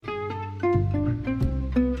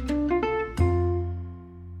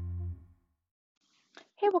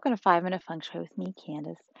welcome to 5 Minute Feng Shui with me,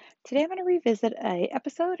 Candace. Today I'm going to revisit a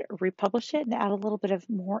episode, republish it, and add a little bit of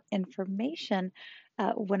more information.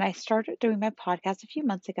 When I started doing my podcast a few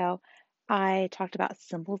months ago, I talked about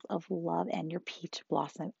symbols of love and your peach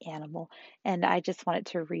blossom animal, and I just wanted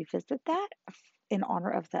to revisit that in honor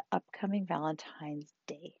of the upcoming Valentine's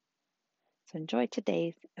Day. So enjoy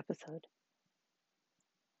today's episode.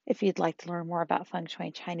 If you'd like to learn more about Feng Shui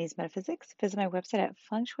and Chinese metaphysics, visit my website at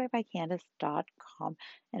fengshuibycandace.com.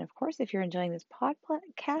 And of course, if you're enjoying this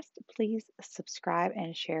podcast, please subscribe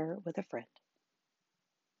and share with a friend.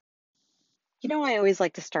 I always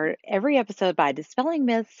like to start every episode by dispelling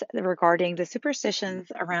myths regarding the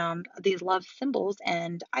superstitions around these love symbols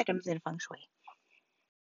and items in Feng Shui.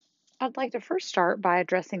 I'd like to first start by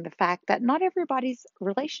addressing the fact that not everybody's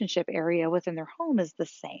relationship area within their home is the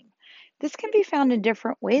same. This can be found in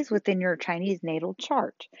different ways within your Chinese natal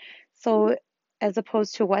chart. So, as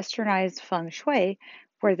opposed to westernized feng shui,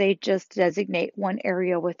 where they just designate one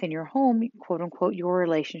area within your home, quote unquote, your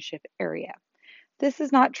relationship area. This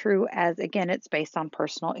is not true, as again, it's based on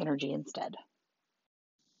personal energy instead.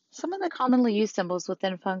 Some of the commonly used symbols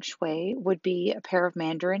within feng shui would be a pair of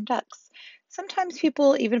mandarin ducks. Sometimes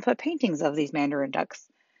people even put paintings of these mandarin ducks.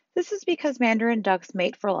 This is because mandarin ducks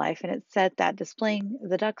mate for life, and it's said that displaying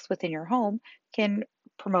the ducks within your home can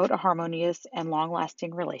promote a harmonious and long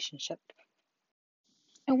lasting relationship.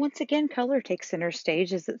 And once again, color takes center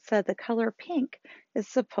stage as it said the color pink is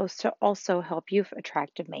supposed to also help you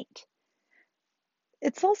attract a mate.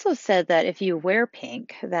 It's also said that if you wear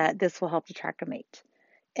pink, that this will help attract a mate.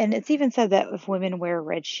 And it's even said that if women wear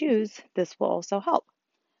red shoes, this will also help.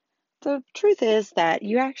 The truth is that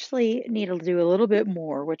you actually need to do a little bit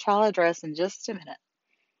more, which I'll address in just a minute.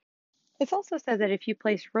 It's also said that if you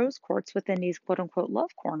place rose quartz within these quote unquote love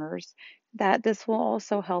corners, that this will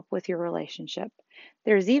also help with your relationship.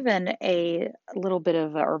 There's even a little bit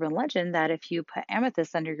of a urban legend that if you put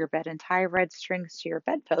amethyst under your bed and tie red strings to your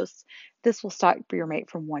bedposts, this will stop your mate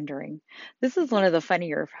from wandering. This is one of the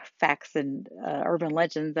funnier facts and urban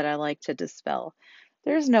legends that I like to dispel.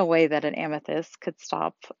 There's no way that an amethyst could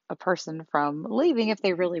stop a person from leaving if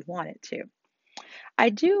they really wanted to. I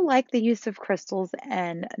do like the use of crystals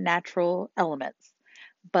and natural elements,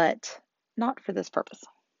 but not for this purpose.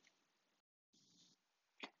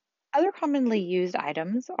 Other commonly used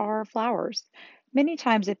items are flowers. Many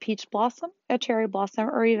times a peach blossom, a cherry blossom,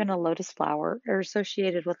 or even a lotus flower are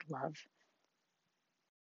associated with love.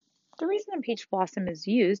 The reason a peach blossom is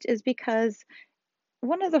used is because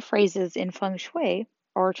one of the phrases in feng shui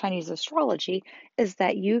or Chinese astrology is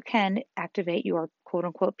that you can activate your quote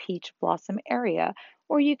unquote peach blossom area,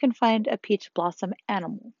 or you can find a peach blossom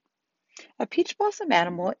animal. A peach blossom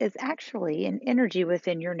animal is actually an energy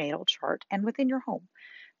within your natal chart and within your home.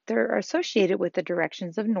 They're associated with the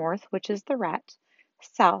directions of north, which is the rat,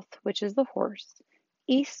 south, which is the horse,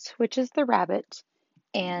 east, which is the rabbit,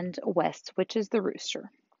 and west, which is the rooster.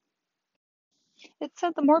 It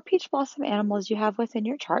said the more peach blossom animals you have within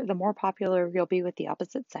your chart, the more popular you'll be with the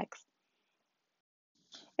opposite sex.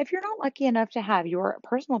 If you're not lucky enough to have your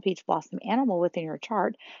personal peach blossom animal within your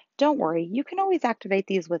chart, don't worry, you can always activate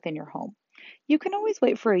these within your home. You can always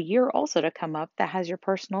wait for a year also to come up that has your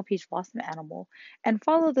personal peach blossom animal and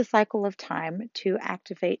follow the cycle of time to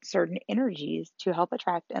activate certain energies to help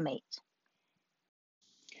attract a mate.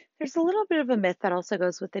 There's a little bit of a myth that also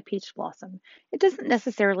goes with the peach blossom. It doesn't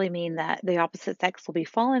necessarily mean that the opposite sex will be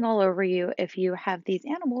falling all over you if you have these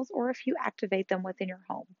animals or if you activate them within your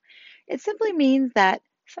home. It simply means that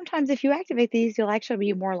sometimes if you activate these, you'll actually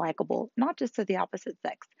be more likable, not just to the opposite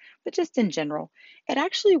sex, but just in general. It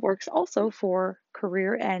actually works also for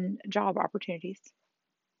career and job opportunities.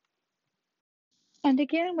 And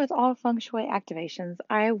again, with all feng shui activations,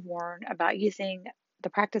 I warn about using the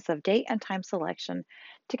practice of date and time selection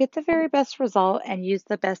to get the very best result and use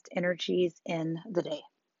the best energies in the day.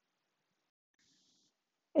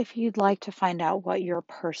 If you'd like to find out what your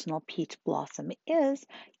personal peach blossom is,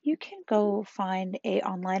 you can go find a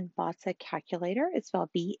online Bazi calculator. It's spelled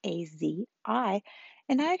Bazi,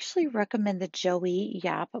 and I actually recommend the Joey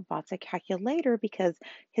Yap Bazi calculator because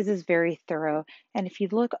his is very thorough. And if you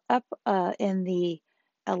look up in the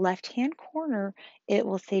left-hand corner, it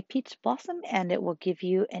will say peach blossom and it will give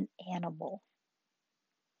you an animal.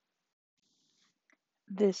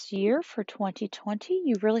 This year for 2020,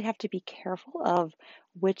 you really have to be careful of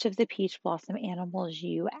which of the peach blossom animals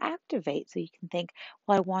you activate. So you can think,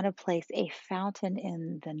 well, I want to place a fountain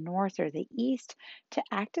in the north or the east to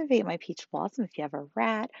activate my peach blossom if you have a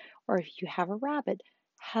rat or if you have a rabbit.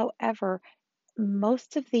 However,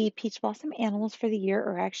 most of the peach blossom animals for the year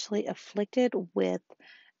are actually afflicted with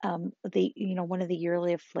One of the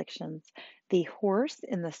yearly afflictions. The horse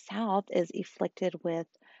in the south is afflicted with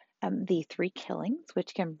the three killings,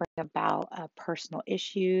 which can bring about personal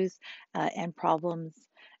issues and problems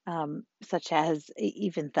such as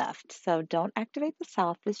even theft. So don't activate the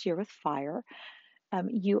south this year with fire.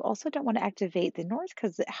 You also don't want to activate the north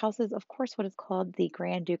because it houses, of course, what is called the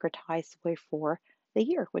Grand Duke or Tai Sui for the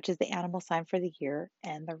year, which is the animal sign for the year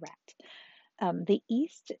and the rat. The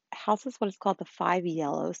east houses what is called the five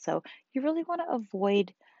yellow. So you really want to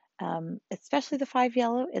avoid, especially the five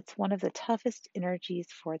yellow. It's one of the toughest energies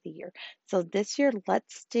for the year. So this year,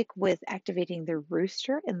 let's stick with activating the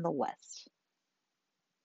rooster in the west.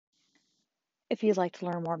 If you'd like to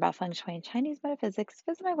learn more about Feng Shui and Chinese metaphysics,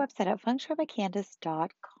 visit my website at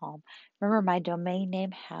fengshuibycandice.com. Remember, my domain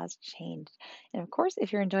name has changed. And of course,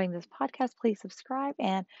 if you're enjoying this podcast, please subscribe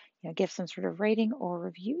and give some sort of rating or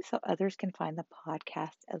review so others can find the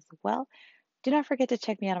podcast as well. Do not forget to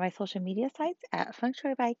check me out on my social media sites at Feng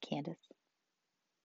Shui by Candice.